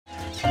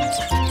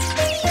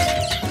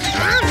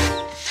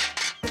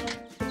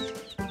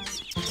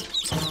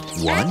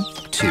1,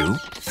 2,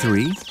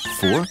 3,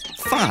 4,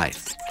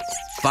 5.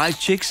 5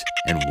 chicks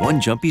and 1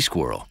 jumpy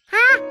squirrel.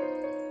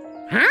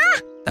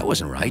 Huh? That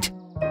wasn't right.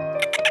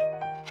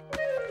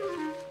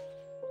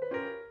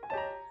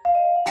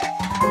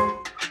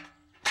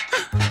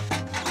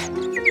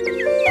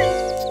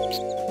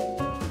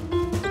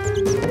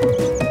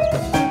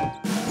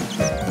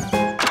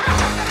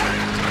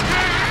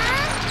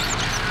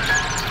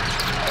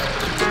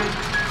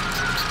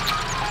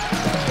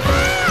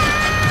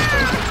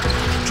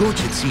 George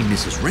had seen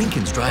Mrs.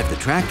 Rankins drive the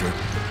tractor,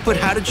 but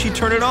how did she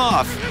turn it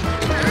off?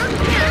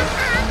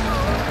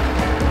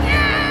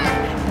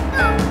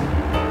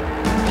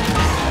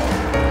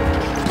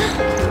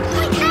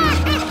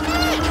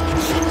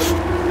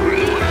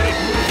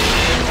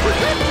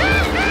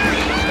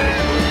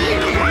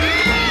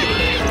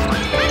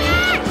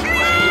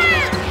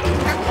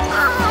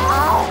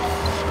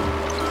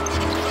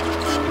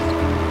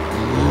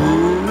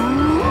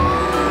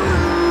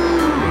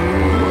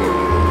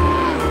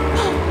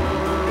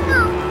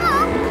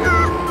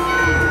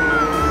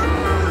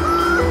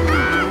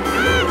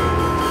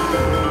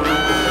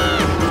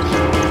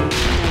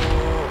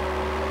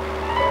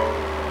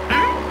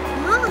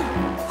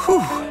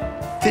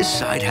 This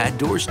side had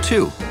doors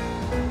too.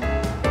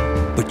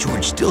 But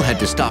George still had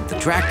to stop the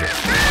tractor.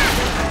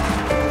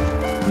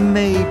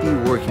 Maybe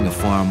working a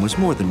farm was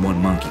more than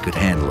one monkey could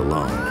handle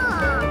alone.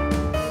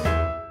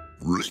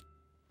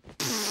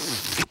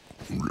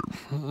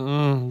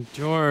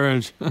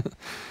 George,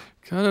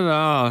 cut it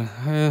out.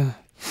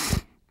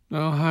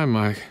 Oh, hi,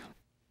 Mike.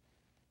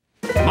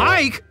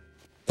 Mike?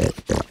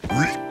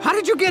 How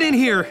did you get in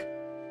here?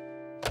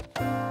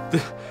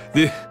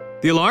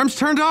 The alarm's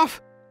turned off?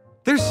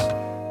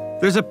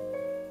 There's a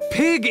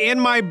pig in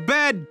my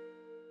bed.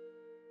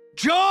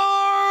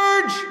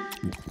 George!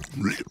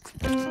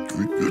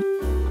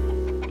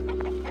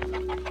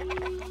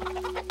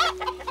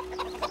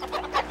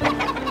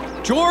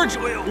 George,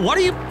 what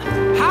are you...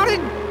 How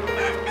did...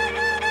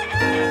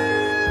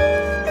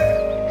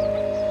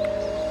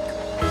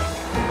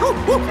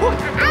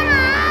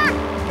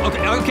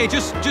 Okay,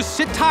 just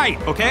sit tight,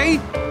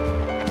 okay?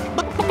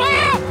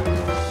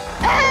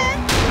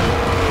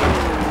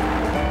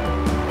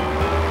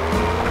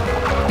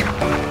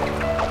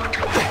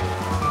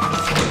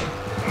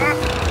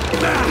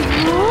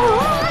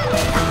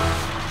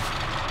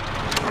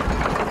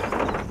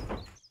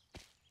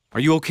 Are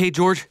you okay,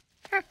 George?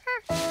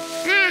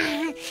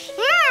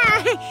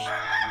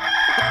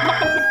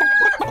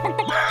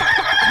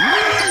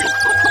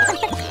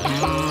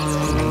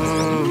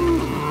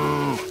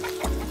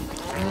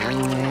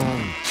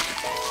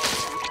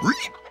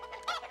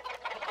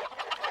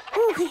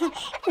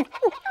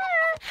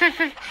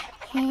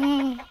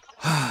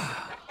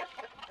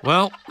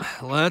 Well,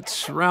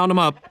 let's round them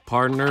up,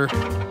 partner.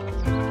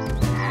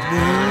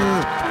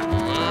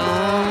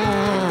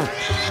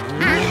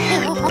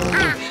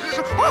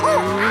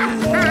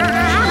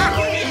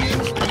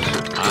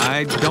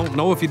 I don't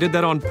know if you did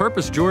that on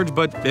purpose, George,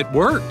 but it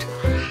worked.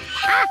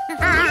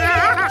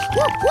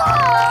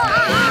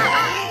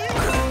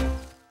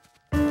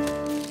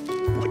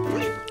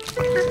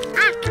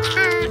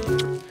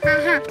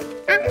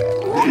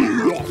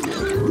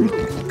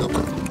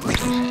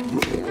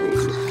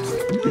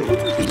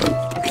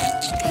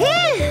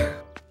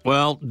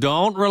 Well,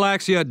 don't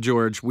relax yet,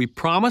 George. We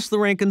promised the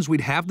Rankins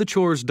we'd have the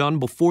chores done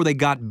before they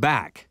got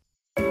back.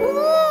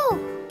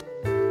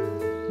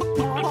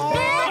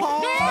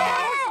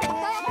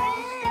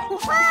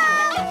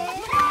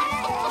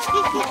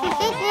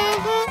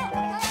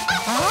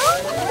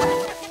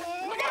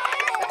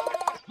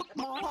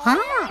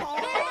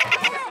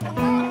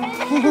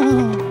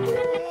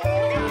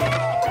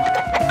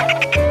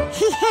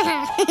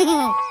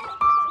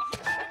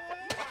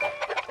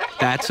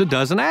 That's a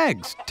dozen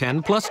eggs.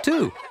 10 plus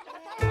 2.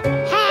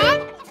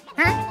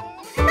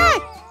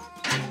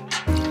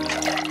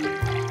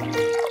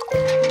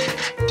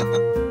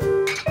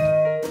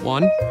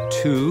 One,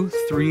 2,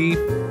 3,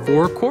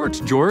 4 quarts,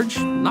 George.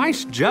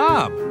 Nice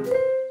job.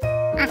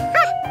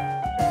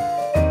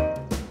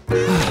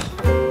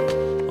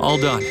 All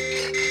done.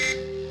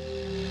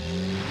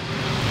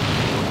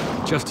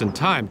 Just in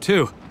time,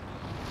 too.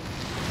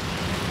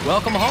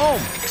 Welcome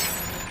home.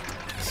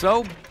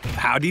 So,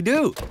 how'd he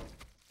do?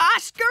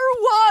 Oscar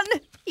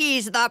won!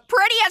 He's the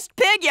prettiest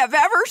pig you've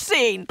ever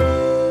seen.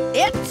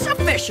 It's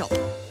official.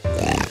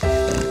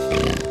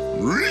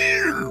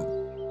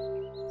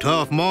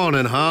 Tough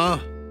morning, huh?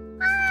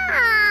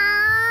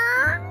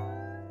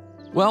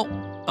 Well,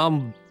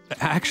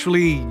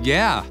 actually,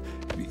 yeah.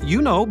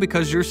 You know,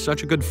 because you're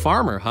such a good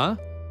farmer, huh?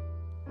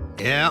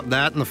 Yeah,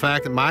 that and the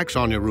fact that Mike's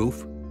on your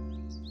roof.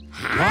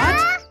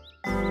 What?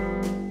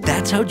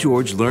 That's how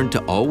George learned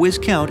to always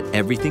count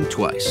everything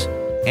twice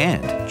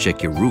and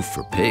check your roof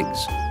for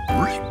pigs.